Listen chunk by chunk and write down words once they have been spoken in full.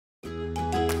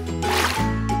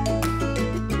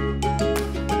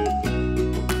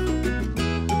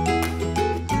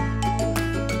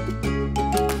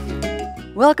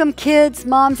Welcome kids,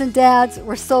 moms and dads.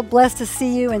 We're so blessed to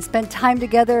see you and spend time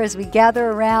together as we gather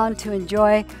around to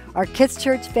enjoy our Kids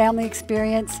Church family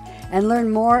experience and learn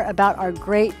more about our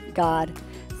great God.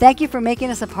 Thank you for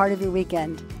making us a part of your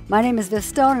weekend. My name is Viv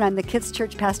Stone and I'm the Kids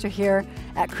Church pastor here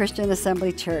at Christian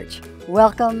Assembly Church.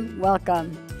 Welcome,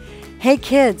 welcome. Hey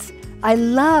kids, I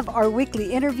love our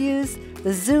weekly interviews,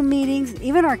 the Zoom meetings,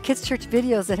 even our Kids Church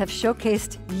videos that have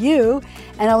showcased you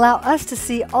and allow us to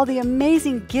see all the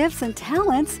amazing gifts and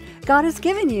talents God has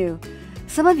given you.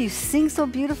 Some of you sing so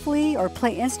beautifully or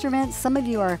play instruments. Some of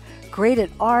you are great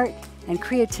at art and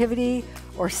creativity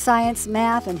or science,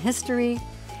 math, and history.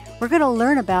 We're going to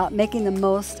learn about making the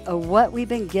most of what we've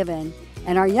been given,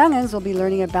 and our young'uns will be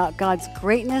learning about God's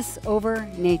greatness over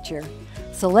nature.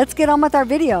 So let's get on with our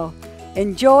video.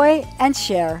 Enjoy and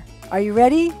share. Are you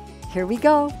ready? Here we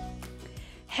go.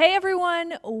 Hey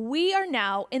everyone, we are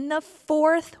now in the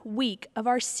 4th week of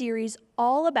our series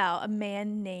all about a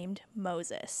man named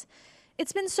Moses.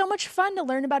 It's been so much fun to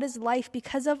learn about his life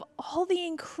because of all the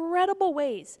incredible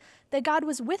ways that God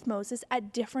was with Moses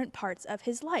at different parts of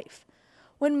his life.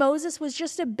 When Moses was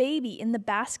just a baby in the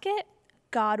basket,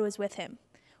 God was with him.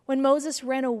 When Moses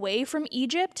ran away from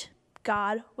Egypt,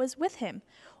 God was with him.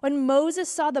 When Moses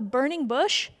saw the burning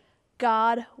bush,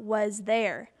 God was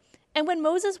there. And when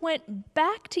Moses went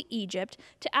back to Egypt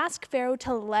to ask Pharaoh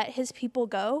to let his people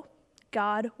go,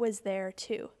 God was there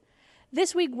too.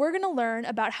 This week, we're going to learn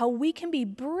about how we can be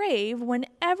brave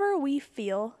whenever we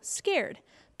feel scared,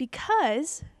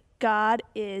 because God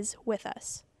is with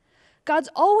us. God's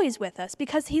always with us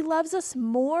because he loves us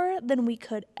more than we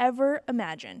could ever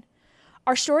imagine.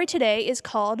 Our story today is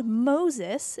called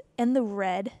Moses and the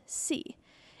Red Sea.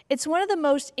 It's one of the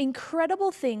most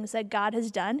incredible things that God has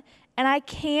done, and I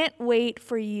can't wait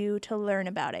for you to learn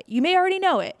about it. You may already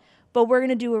know it, but we're going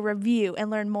to do a review and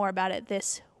learn more about it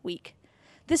this week.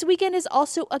 This weekend is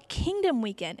also a Kingdom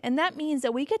weekend, and that means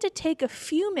that we get to take a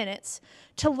few minutes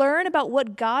to learn about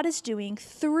what God is doing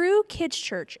through Kids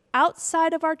Church,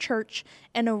 outside of our church,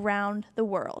 and around the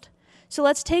world. So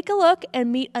let's take a look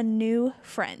and meet a new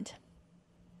friend.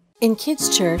 In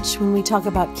Kids Church, when we talk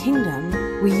about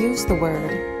kingdom, we use the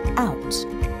word out.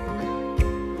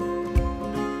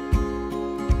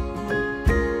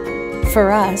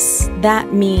 For us,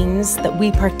 that means that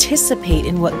we participate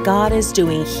in what God is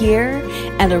doing here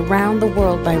and around the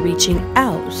world by reaching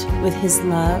out with his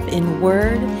love in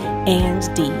word and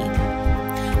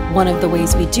deed. One of the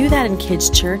ways we do that in Kids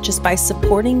Church is by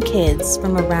supporting kids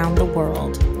from around the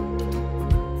world.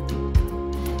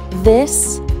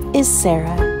 This is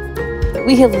Sarah.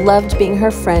 We have loved being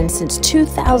her friend since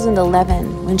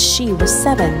 2011 when she was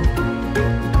 7.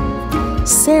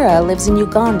 Sarah lives in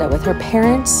Uganda with her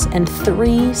parents and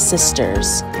 3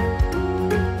 sisters.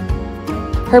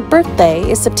 Her birthday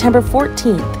is September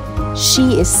 14th.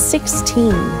 She is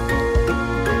 16.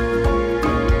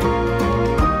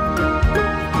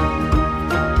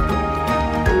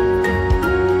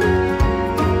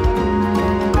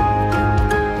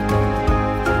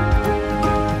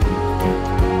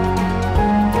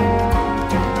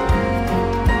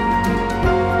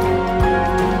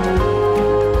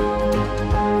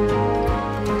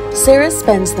 Sarah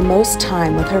spends the most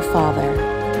time with her father.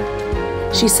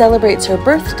 She celebrates her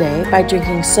birthday by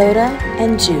drinking soda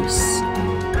and juice.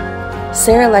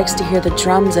 Sarah likes to hear the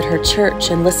drums at her church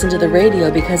and listen to the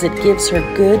radio because it gives her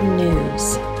good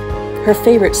news. Her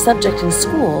favorite subject in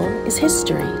school is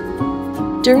history.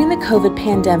 During the COVID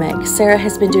pandemic, Sarah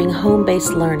has been doing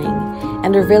home-based learning,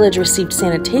 and her village received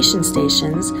sanitation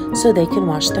stations so they can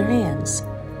wash their hands.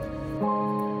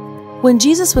 When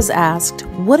Jesus was asked,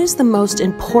 "What is the most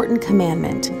important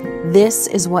commandment?" this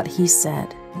is what he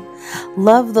said.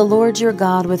 "Love the Lord your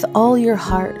God with all your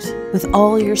heart, with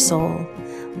all your soul.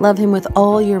 Love him with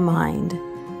all your mind.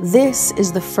 This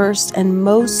is the first and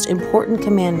most important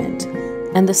commandment,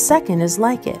 and the second is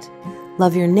like it.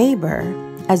 Love your neighbor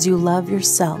as you love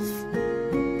yourself."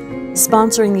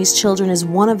 Sponsoring these children is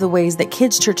one of the ways that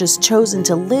Kids Church has chosen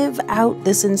to live out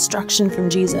this instruction from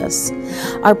Jesus.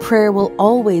 Our prayer will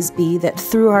always be that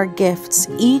through our gifts,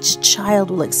 each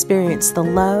child will experience the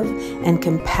love and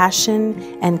compassion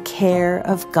and care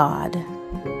of God.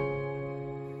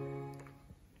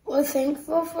 We're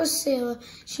thankful for Sarah.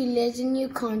 She lives in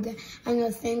Uganda, and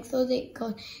we're thankful that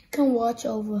God can watch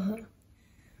over her.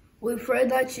 We pray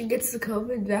that she gets the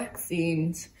COVID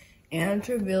vaccines and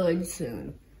her village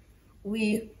soon.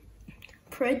 We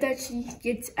pray that she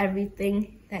gets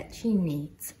everything that she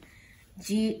needs.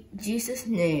 Jesus'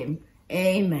 name,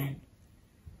 amen.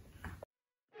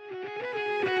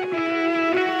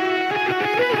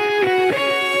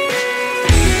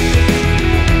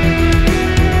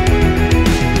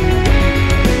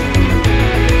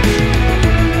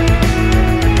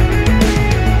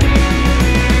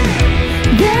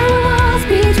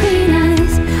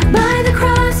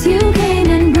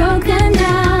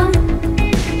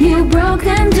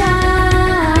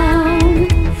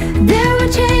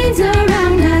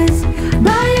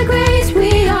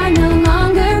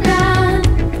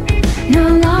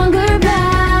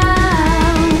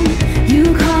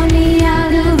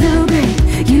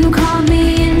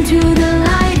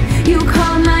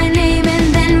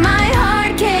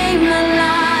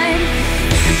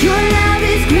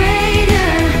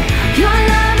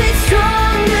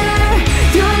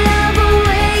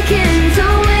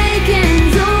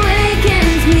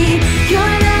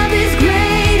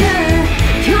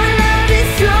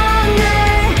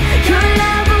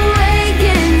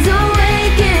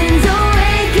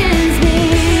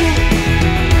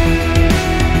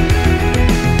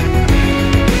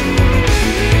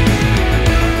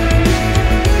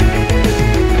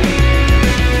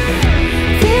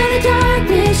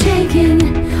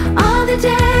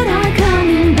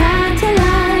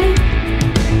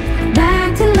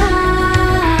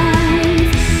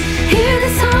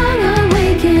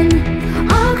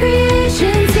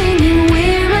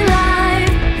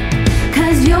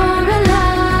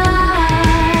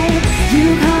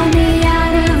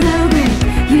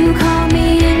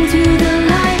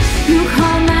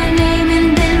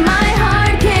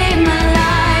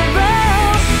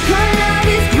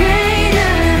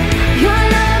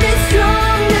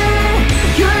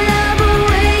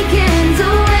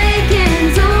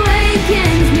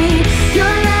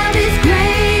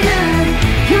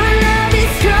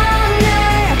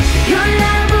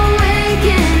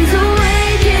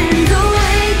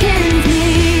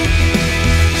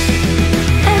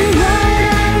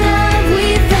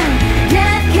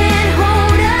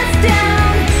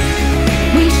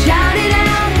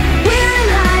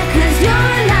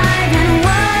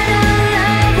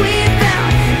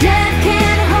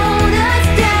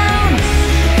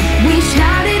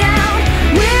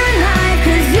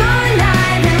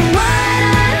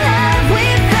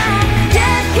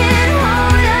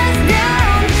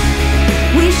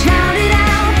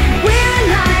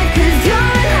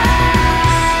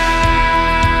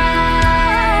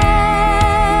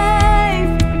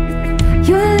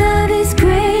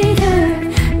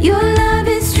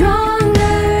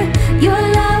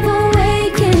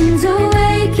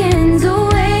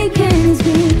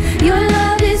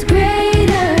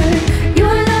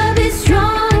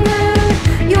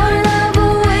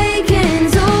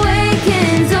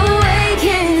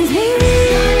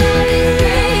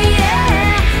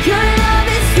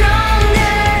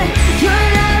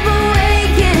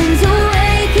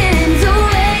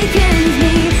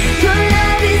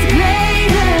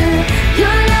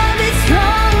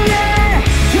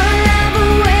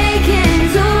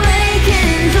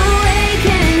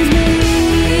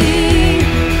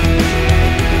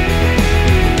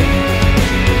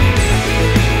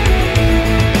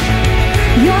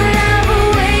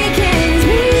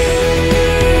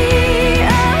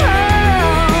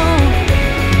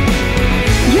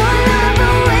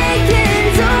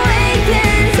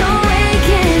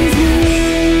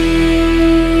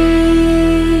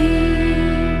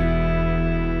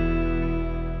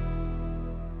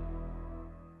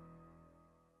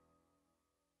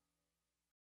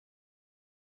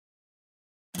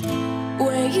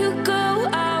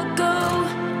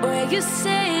 you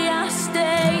stay, I'll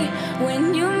stay.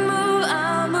 When you move,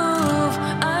 I'll move.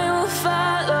 I will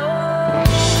follow.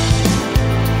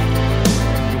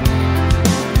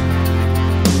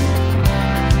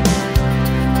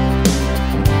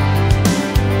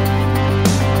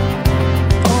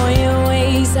 All your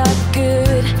ways are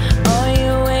good, all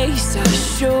your ways are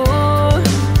sure.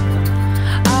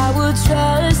 I will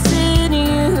trust in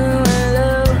you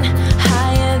alone,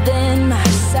 higher than my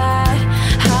sight,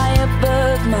 high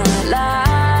above my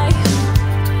life.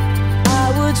 I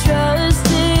will trust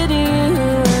in you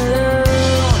alone.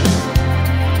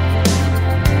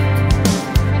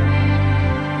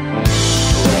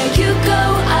 Where you go,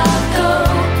 I'll go.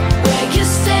 Where you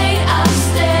stay, I'll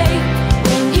stay.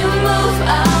 When you move,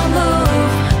 I'll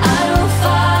move. I will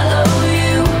follow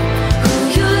you. Who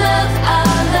you love,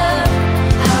 I'll love.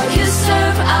 How you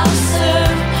serve, I'll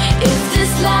serve. If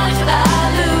this life I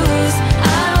lose,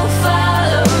 I will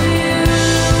follow you.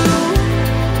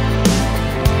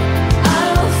 I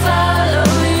will follow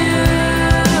you.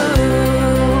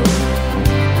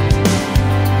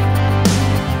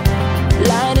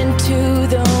 Light into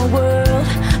the world,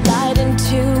 light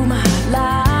into my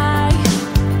life.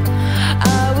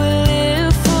 I will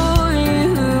live for you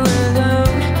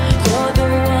alone. You're the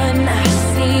one I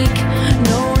seek,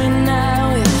 knowing I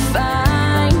will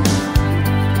find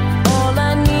all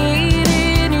I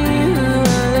need in you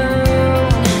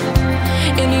alone,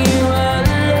 in you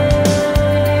alone.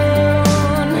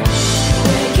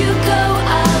 Where you go,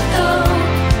 I'll go.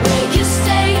 Where you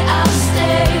stay, I'll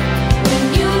stay. When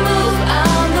you move,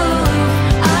 I'll move.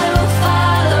 I will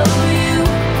follow you.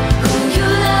 Who you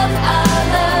love, I'll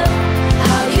love.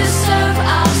 How you serve,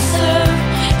 I'll serve.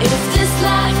 If this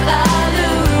life I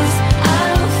lose, I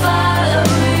will follow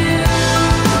you.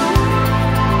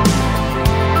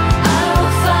 I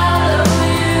will follow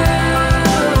you.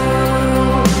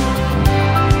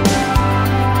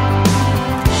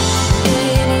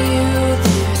 In you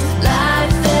there's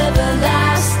life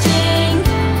everlasting.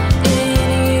 In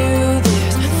you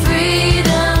there's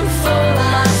freedom for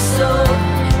my soul.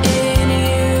 In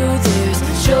you there's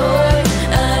joy,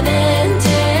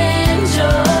 unending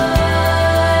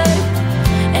joy.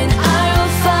 And I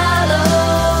will follow.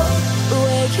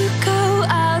 Where you go,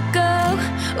 I'll go.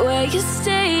 Where you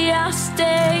stay, I'll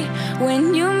stay.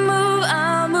 When you move,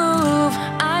 I'll move.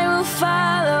 I will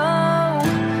follow.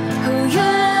 Who you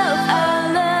love, I'll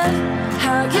love.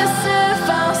 How you serve,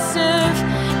 I'll serve.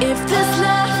 If this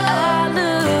life I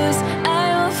lose, I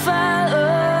will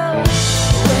follow.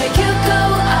 Where you go,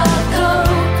 I'll go.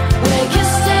 Where you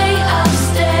stay, I'll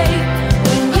stay.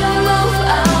 When you move,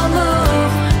 I'll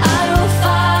move. I will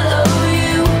follow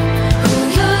you. Who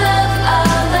you love,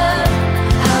 I'll love.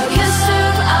 How you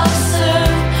serve, I'll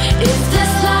serve. If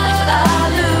this life I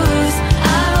lose,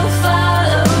 I will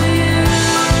follow you.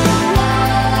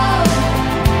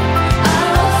 I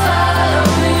will follow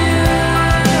you.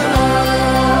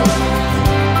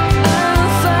 I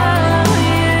will follow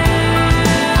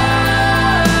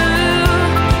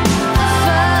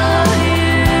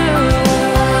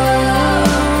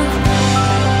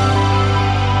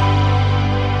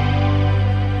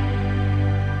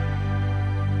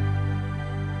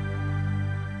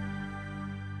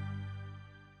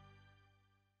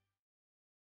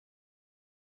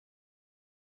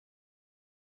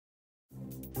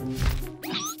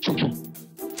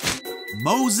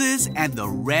Moses and the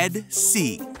Red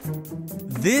Sea.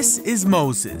 This is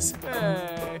Moses,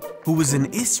 who was an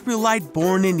Israelite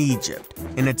born in Egypt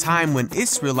in a time when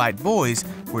Israelite boys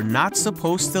were not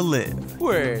supposed to live.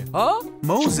 Wait, huh?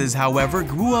 Moses, however,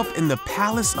 grew up in the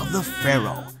palace of the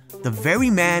Pharaoh, the very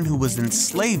man who was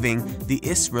enslaving the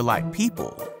Israelite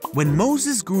people. When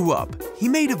Moses grew up, he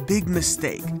made a big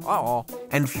mistake Uh-oh.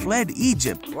 and fled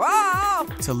Egypt Wow!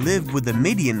 to live with the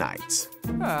Midianites.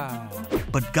 Ah.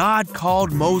 But God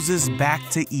called Moses back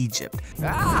to Egypt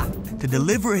Ah. to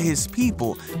deliver his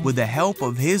people with the help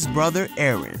of his brother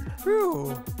Aaron.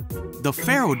 Phew. The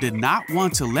Pharaoh did not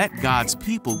want to let God's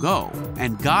people go,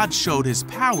 and God showed his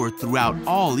power throughout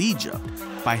all Egypt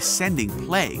by sending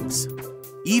plagues.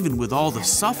 Even with all the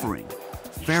suffering,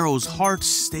 Pharaoh's heart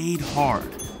stayed hard,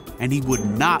 and he would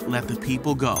not let the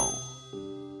people go.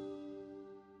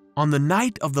 On the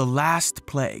night of the last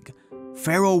plague,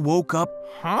 Pharaoh woke up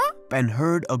and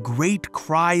heard a great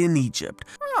cry in Egypt,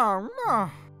 Oh,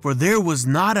 no. for there was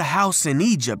not a house in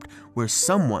Egypt where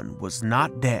someone was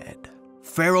not dead.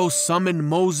 Pharaoh summoned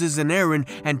Moses and Aaron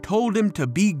and told him to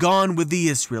be gone with the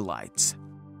Israelites.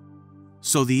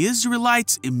 So the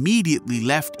Israelites immediately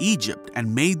left Egypt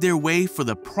and made their way for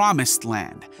the Promised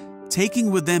Land, taking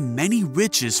with them many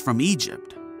riches from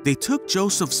Egypt. They took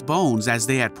Joseph's bones as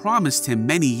they had promised him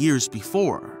many years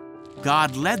before.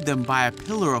 God led them by a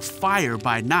pillar of fire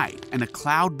by night and a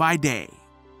cloud by day.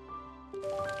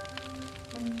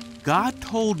 God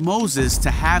told Moses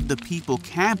to have the people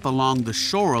camp along the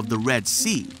shore of the Red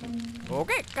Sea.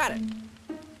 Okay, got it.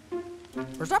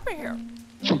 What's up in here?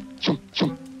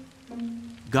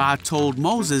 God told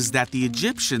Moses that the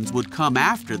Egyptians would come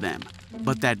after them,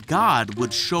 but that God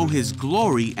would show his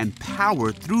glory and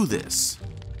power through this.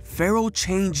 Pharaoh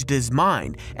changed his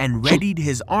mind and readied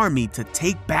his army to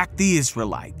take back the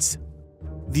Israelites.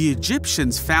 The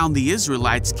Egyptians found the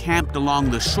Israelites camped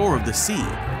along the shore of the sea.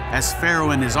 As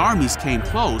Pharaoh and his armies came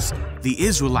close, the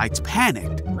Israelites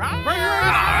panicked.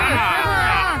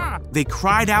 They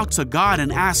cried out to God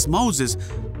and asked Moses,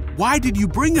 "Why did you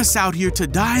bring us out here to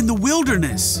die in the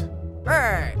wilderness?"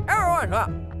 Hey, everyone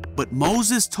up. But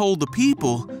Moses told the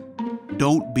people,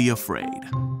 "Don't be afraid.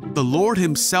 The Lord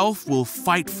himself will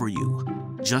fight for you.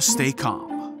 Just stay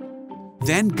calm."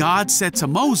 Then God said to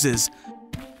Moses,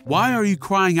 "Why are you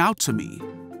crying out to me?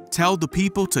 Tell the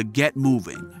people to get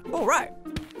moving." All right.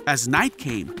 As night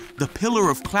came, the pillar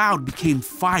of cloud became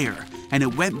fire, and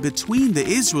it went between the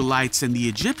Israelites and the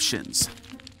Egyptians.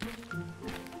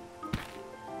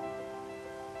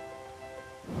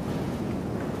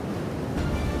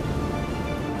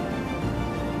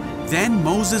 Then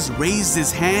Moses raised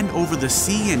his hand over the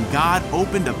sea, and God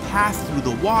opened a path through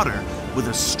the water with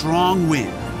a strong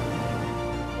wind.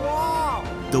 Wow.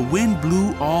 The wind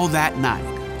blew all that night,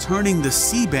 turning the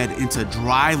seabed into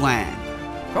dry land.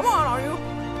 Come on, are you?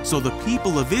 So the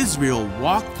people of Israel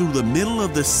walked through the middle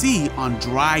of the sea on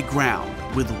dry ground,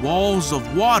 with walls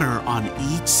of water on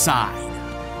each side.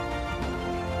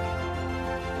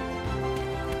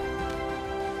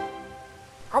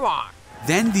 Come on.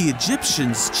 Then the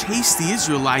Egyptians chased the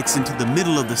Israelites into the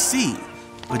middle of the sea.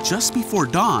 But just before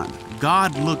dawn,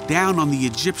 God looked down on the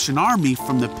Egyptian army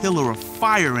from the pillar of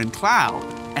fire and cloud,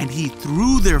 and he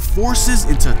threw their forces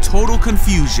into total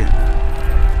confusion.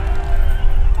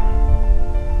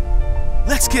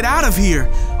 "Let's get out of here,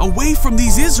 away from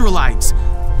these Israelites!"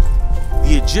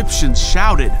 The Egyptians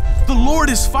shouted, "The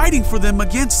Lord is fighting for them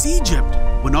against Egypt."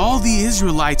 When all the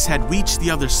Israelites had reached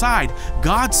the other side,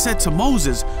 God said to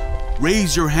Moses,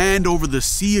 "Raise your hand over the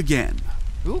sea again."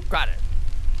 You got it.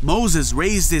 Moses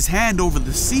raised his hand over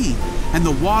the sea, and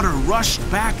the water rushed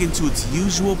back into its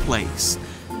usual place.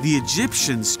 The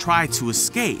Egyptians tried to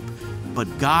escape,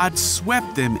 but God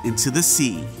swept them into the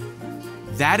sea.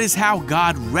 That is how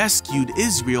God rescued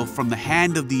Israel from the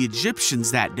hand of the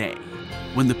Egyptians that day.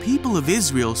 When the people of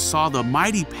Israel saw the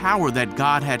mighty power that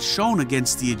God had shown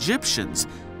against the Egyptians,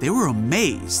 they were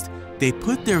amazed. They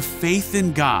put their faith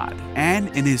in God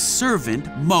and in his servant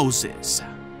Moses.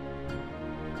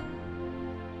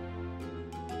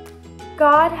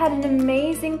 God had an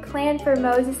amazing plan for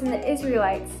Moses and the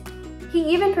Israelites. He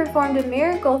even performed a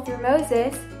miracle through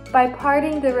Moses by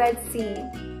parting the Red Sea.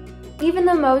 Even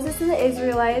though Moses and the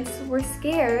Israelites were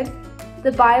scared,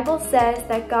 the Bible says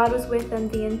that God was with them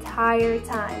the entire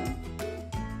time.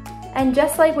 And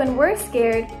just like when we're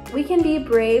scared, we can be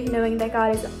brave knowing that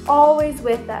God is always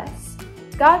with us.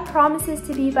 God promises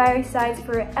to be by our sides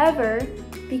forever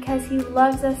because he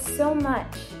loves us so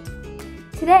much.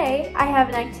 Today, I have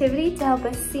an activity to help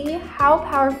us see how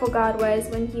powerful God was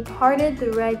when he parted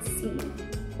the Red Sea.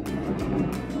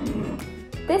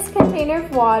 This container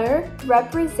of water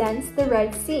represents the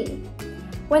Red Sea.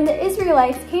 When the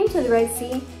Israelites came to the Red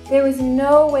Sea, there was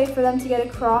no way for them to get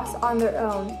across on their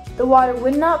own. The water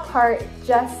would not part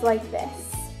just like this.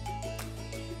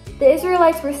 The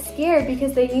Israelites were scared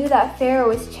because they knew that Pharaoh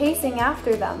was chasing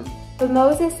after them. But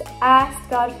Moses asked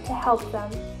God to help them,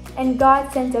 and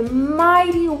God sent a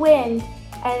mighty wind,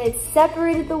 and it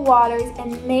separated the waters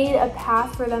and made a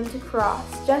path for them to cross,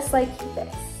 just like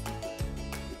this.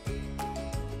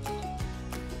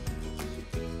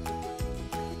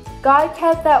 God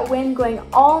kept that wind going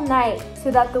all night so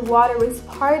that the water was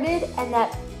parted and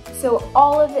so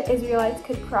all of the Israelites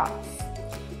could cross.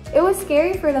 It was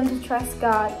scary for them to trust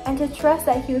God and to trust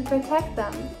that he would protect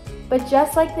them. But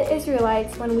just like the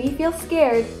Israelites, when we feel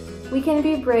scared, we can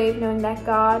be brave knowing that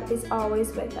God is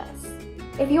always with us.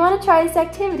 If you want to try this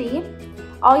activity,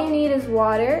 all you need is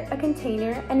water, a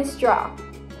container, and a straw.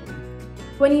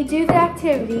 When you do the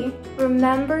activity,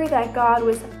 remember that God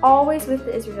was always with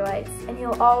the Israelites, and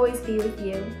he'll always be with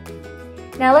you.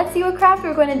 Now let's see what craft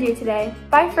we're going to do today.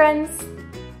 Bye, friends!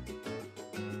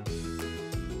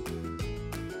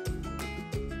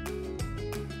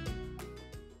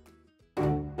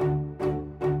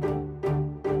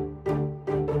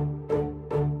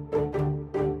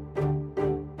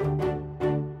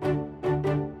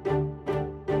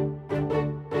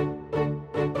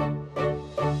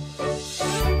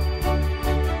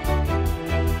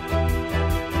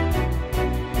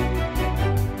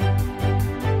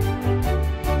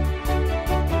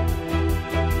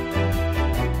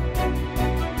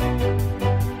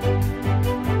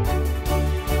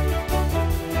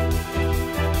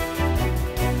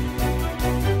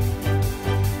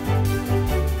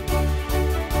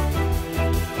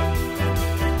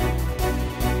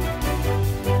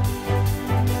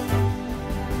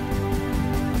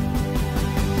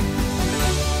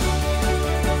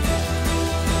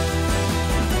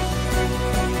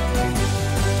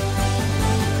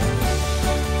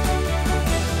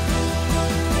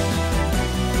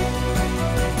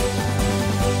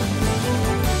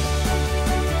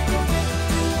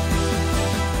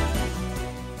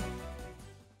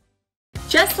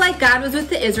 Just like God was with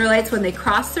the Israelites when they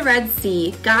crossed the Red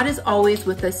Sea, God is always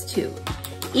with us too.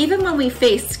 Even when we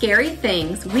face scary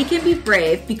things, we can be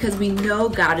brave because we know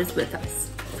God is with us.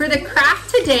 For the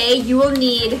craft today, you will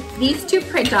need these two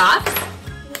print-offs.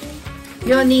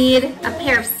 You'll need a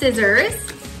pair of scissors,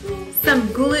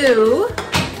 some glue,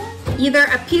 either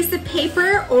a piece of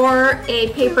paper or a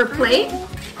paper plate,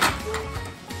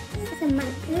 Some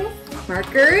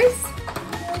markers,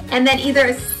 and then either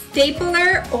a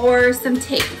stapler or some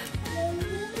tape.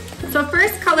 So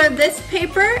first color this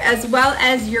paper as well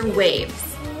as your waves.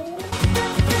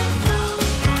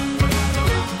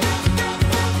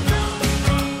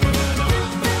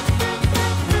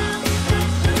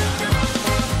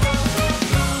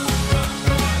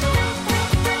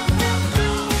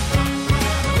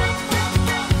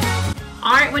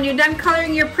 All right, when you're done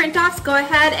coloring your print-offs, go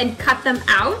ahead and cut them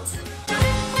out.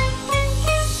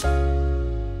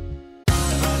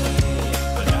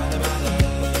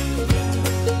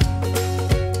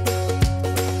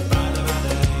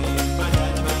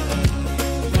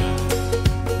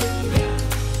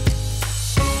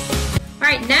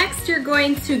 All right, next you're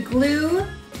going to glue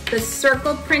the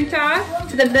circle print-off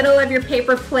to the middle of your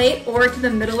paper plate or to the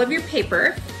middle of your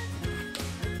paper.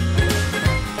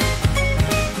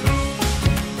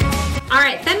 All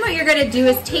right, then what you're gonna do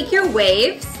is take your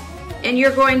waves and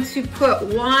you're going to put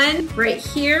one right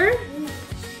here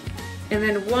and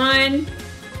then one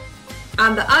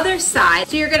on the other side.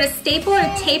 So you're gonna staple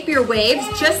or tape your waves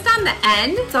just on the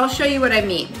end. So I'll show you what I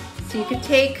mean. So you can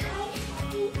take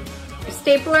a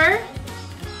stapler,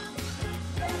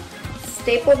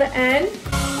 staple the end.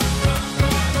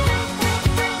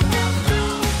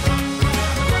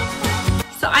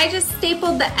 So I just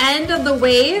stapled the end of the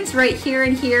waves right here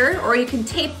and here, or you can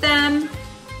tape them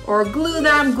or glue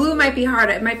them. Glue might be hard.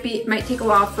 It might take a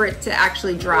while for it to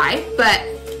actually dry, but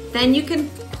then you can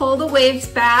pull the waves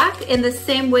back in the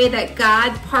same way that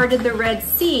God parted the Red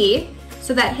Sea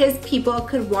so that his people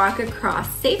could walk across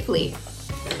safely.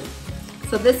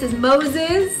 So this is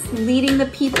Moses leading the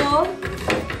people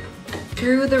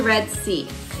through the Red Sea.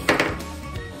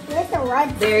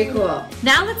 Very cool.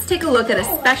 Now let's take a look at a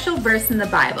special verse in the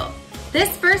Bible.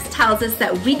 This verse tells us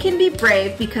that we can be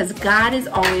brave because God is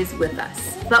always with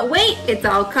us. But wait, it's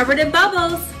all covered in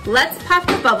bubbles. Let's pop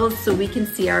the bubbles so we can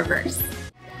see our verse.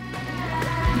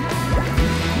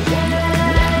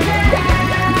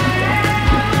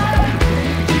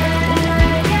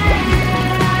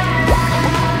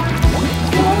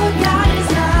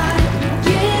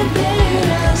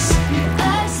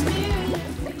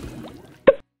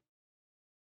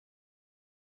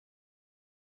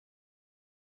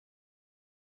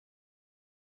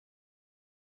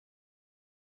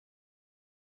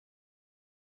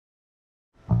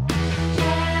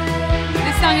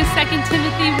 Song is 2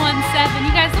 Timothy 1:7.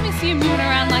 You guys, let me see you moving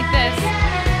around like this.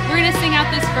 We're going to sing out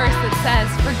this verse that says,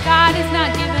 "For God has not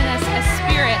given us a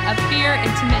spirit of fear and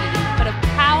timidity, but of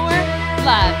power,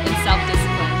 love, and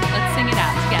self-discipline." Let's sing it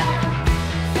out together.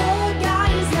 For God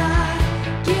has not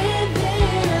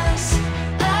given us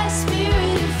a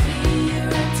spirit of fear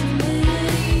and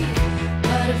timidity,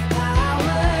 but of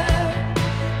power,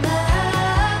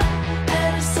 love,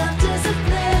 and of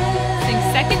self-discipline. Sing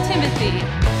 2 Timothy.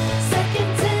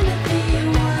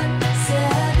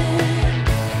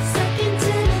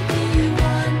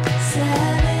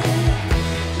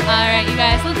 You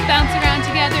guys, let's bounce around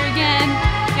together again.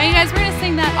 Now you guys, we're going to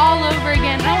sing that all over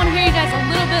again. And I want to hear you guys a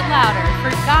little bit louder.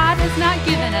 For God has not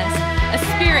given us a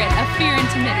spirit of fear and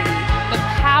timidity, but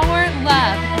power,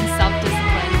 love, and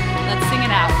self-discipline. Let's sing it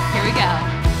out. Here we go.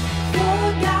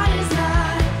 For God has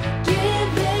not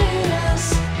given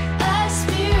us a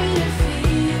spirit of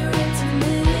fear and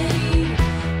timidity,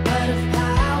 but of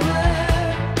power,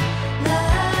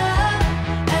 love,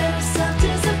 and of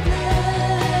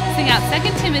self-discipline. Sing out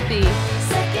 2 Timothy.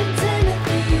 2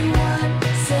 Timothy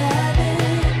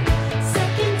 1:7.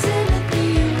 2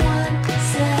 Timothy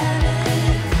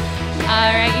 1:7.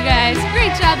 All right, you guys,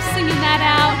 great job singing that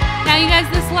out. Now, you guys,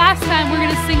 this last time we're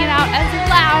going to sing it out as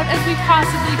loud as we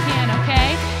possibly can,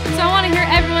 okay? So I want to hear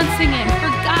everyone singing. For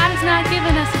God has not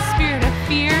given us a spirit of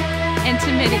fear and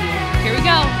timidity. Here we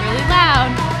go, really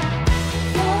loud.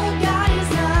 For God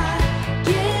has not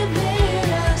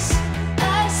given us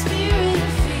a spirit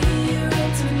of fear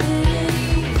and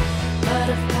timidity, but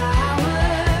of power,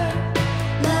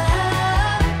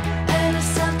 love, and of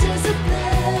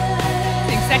self-discipline.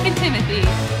 Sing 2 Timothy.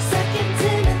 2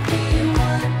 Timothy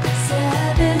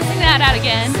 1:7. Sing that out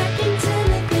again. 2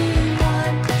 Timothy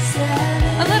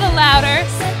 1:7. A little louder.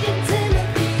 2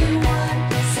 Timothy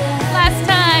 1:7. Last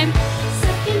time.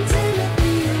 2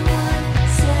 Timothy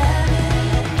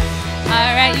 1:7.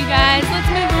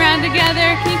 around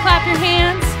together. Can you clap your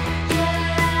hands?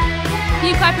 Can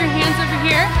you clap your hands over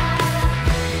here?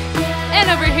 And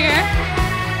over here.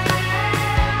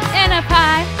 And up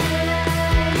high.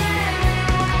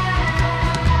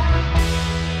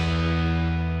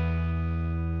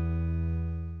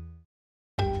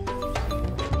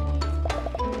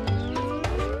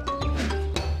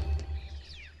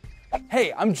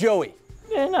 Hey, I'm Joey.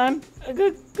 And I'm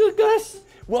good Gus.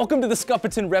 Welcome to the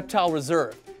Scuppleton Reptile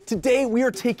Reserve. Today we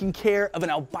are taking care of an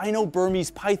albino Burmese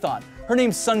python. Her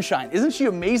name's Sunshine. Isn't she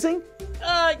amazing?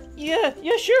 Yeah,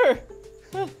 sure.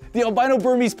 The albino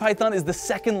Burmese python is the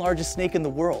second largest snake in the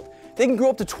world. They can grow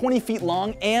up to 20 feet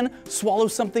long and swallow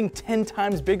something 10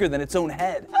 times bigger than its own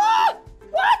head. Ah!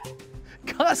 What?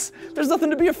 Gus, there's nothing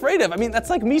to be afraid of. I mean, that's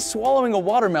like me swallowing a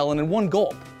watermelon in one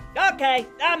gulp. Okay,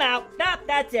 I'm out.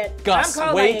 That's it. Gus, I'm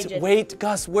calling my agent. wait,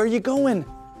 Gus, where are you going?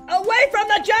 Away from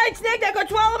the giant snake that could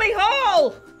swallow me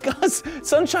whole! Gus,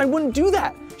 Sunshine wouldn't do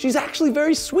that. She's actually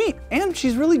very sweet, and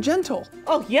she's really gentle.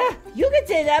 Oh yeah, you can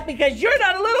say that because you're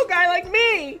not a little guy like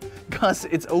me. Gus,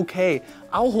 it's okay.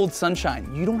 I'll hold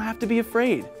Sunshine. You don't have to be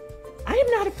afraid. I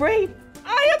am not afraid.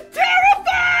 I am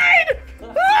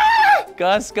terrified! Ah!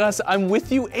 Gus, I'm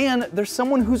with you, and there's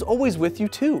someone who's always with you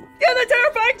too. Yeah, the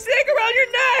terrifying snake around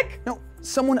your neck! No,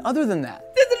 someone other than that.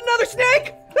 Is it another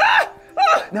snake? Ah!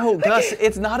 Ah! No, Gus,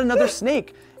 it's not another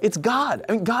snake. It's God.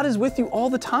 I mean, God is with you all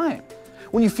the time.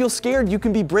 When you feel scared, you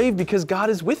can be brave because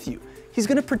God is with you. He's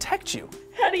gonna protect you.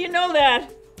 How do you know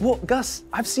that? Well, Gus,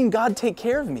 I've seen God take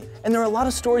care of me. And there are a lot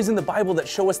of stories in the Bible that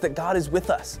show us that God is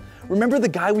with us. Remember the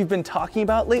guy we've been talking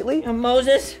about lately?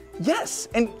 Moses? Yes,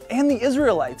 and the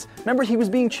Israelites. Remember, he was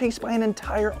being chased by an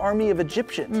entire army of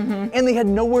Egyptians. And they had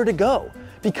nowhere to go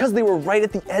because they were right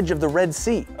at the edge of the Red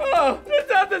Sea. Oh, that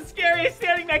sounds the scariest,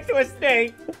 standing next to a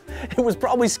snake. It was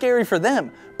probably scary for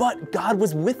them, but God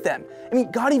was with them. I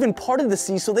mean, God even parted the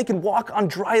sea so they could walk on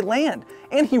dry land,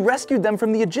 and he rescued them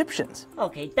from the Egyptians.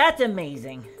 Okay, that's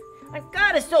amazing.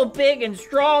 God is so big and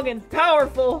strong and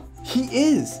powerful. He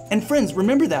is. And friends,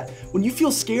 remember that. When you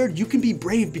feel scared, you can be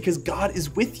brave because God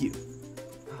is with you.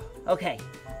 Okay,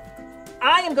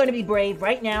 I am going to be brave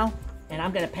right now, and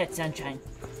I'm going to pet Sunshine.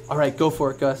 All right, go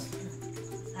for it, Gus.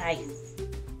 Hi.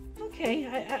 Okay,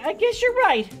 I guess you're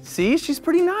right. See, she's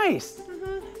pretty nice.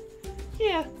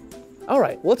 Yeah. All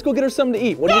right, well, let's go get her something to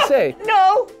eat. What do you say?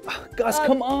 No! Gus,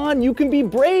 come on, you can be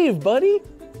brave, buddy.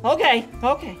 Okay.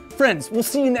 Friends, we'll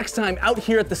see you next time out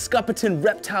here at the Scuppleton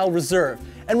Reptile Reserve.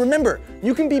 And remember,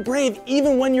 you can be brave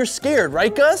even when you're scared,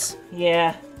 right, Gus?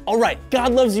 Yeah. All right,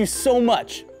 God loves you so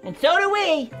much. And so do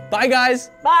we. Bye, guys.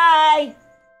 Bye.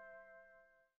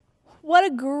 What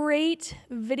a great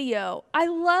video. I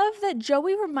love that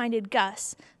Joey reminded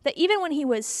Gus that even when he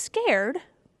was scared,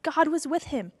 God was with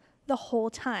him the whole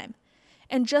time.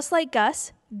 And just like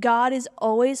Gus, God is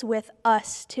always with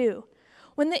us too.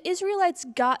 When the Israelites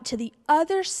got to the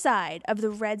other side of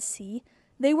the Red Sea,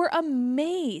 they were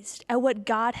amazed at what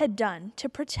God had done to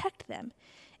protect them.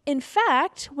 In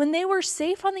fact, when they were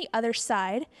safe on the other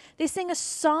side, they sang a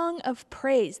song of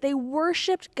praise. They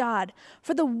worshiped God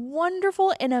for the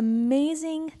wonderful and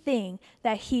amazing thing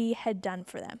that he had done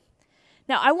for them.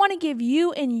 Now, I want to give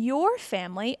you and your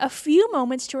family a few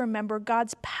moments to remember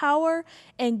God's power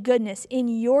and goodness in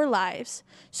your lives.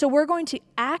 So we're going to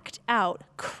act out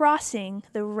crossing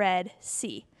the Red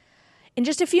Sea. In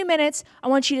just a few minutes, I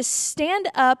want you to stand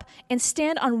up and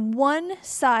stand on one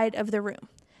side of the room.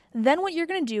 Then what you're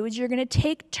going to do is you're going to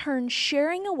take turns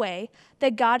sharing a way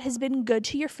that God has been good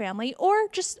to your family or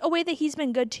just a way that he's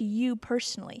been good to you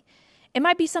personally. It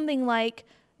might be something like,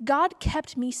 God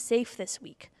kept me safe this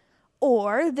week.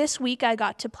 Or this week I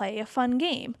got to play a fun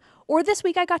game. Or this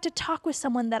week I got to talk with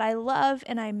someone that I love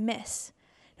and I miss.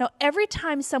 Now, every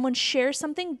time someone shares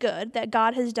something good that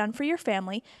God has done for your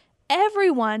family,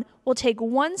 everyone will take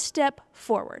one step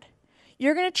forward.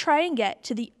 You're going to try and get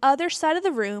to the other side of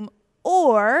the room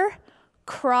or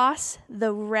cross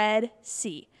the Red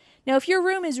Sea. Now, if your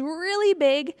room is really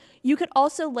big, you could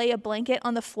also lay a blanket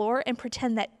on the floor and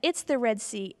pretend that it's the Red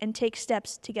Sea and take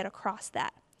steps to get across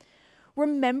that.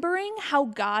 Remembering how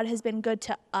God has been good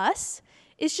to us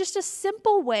is just a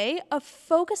simple way of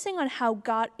focusing on how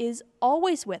God is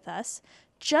always with us,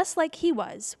 just like he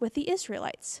was with the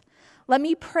Israelites. Let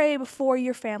me pray before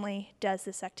your family does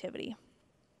this activity.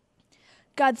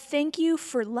 God, thank you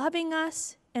for loving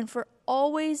us and for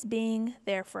always being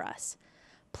there for us.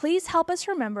 Please help us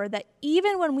remember that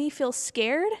even when we feel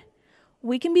scared,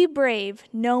 we can be brave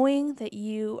knowing that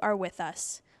you are with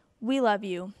us. We love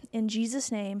you. In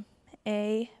Jesus' name,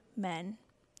 amen.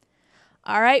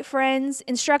 All right, friends,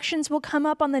 instructions will come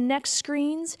up on the next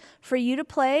screens for you to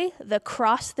play the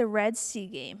Cross the Red Sea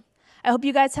game. I hope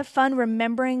you guys have fun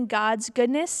remembering God's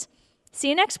goodness. See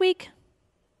you next week.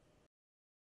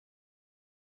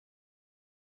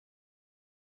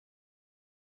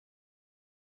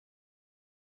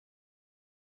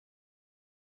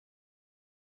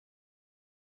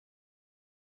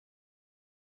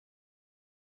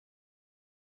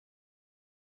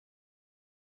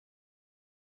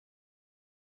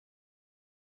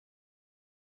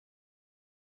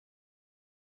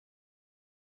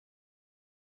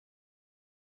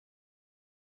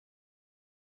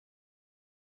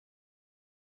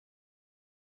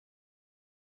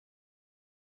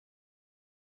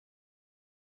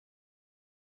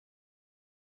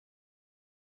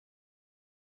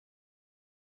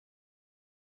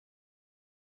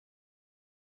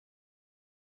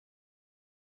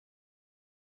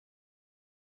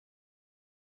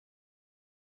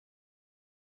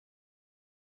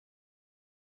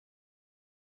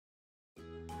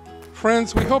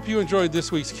 Friends, we hope you enjoyed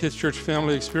this week's Kids Church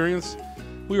Family Experience.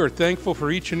 We are thankful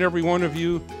for each and every one of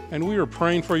you, and we are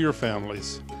praying for your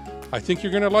families. I think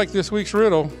you're going to like this week's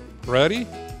riddle. Ready?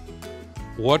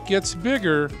 What gets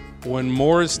bigger when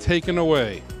more is taken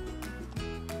away?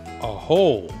 A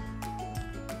hole.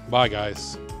 Bye,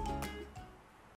 guys.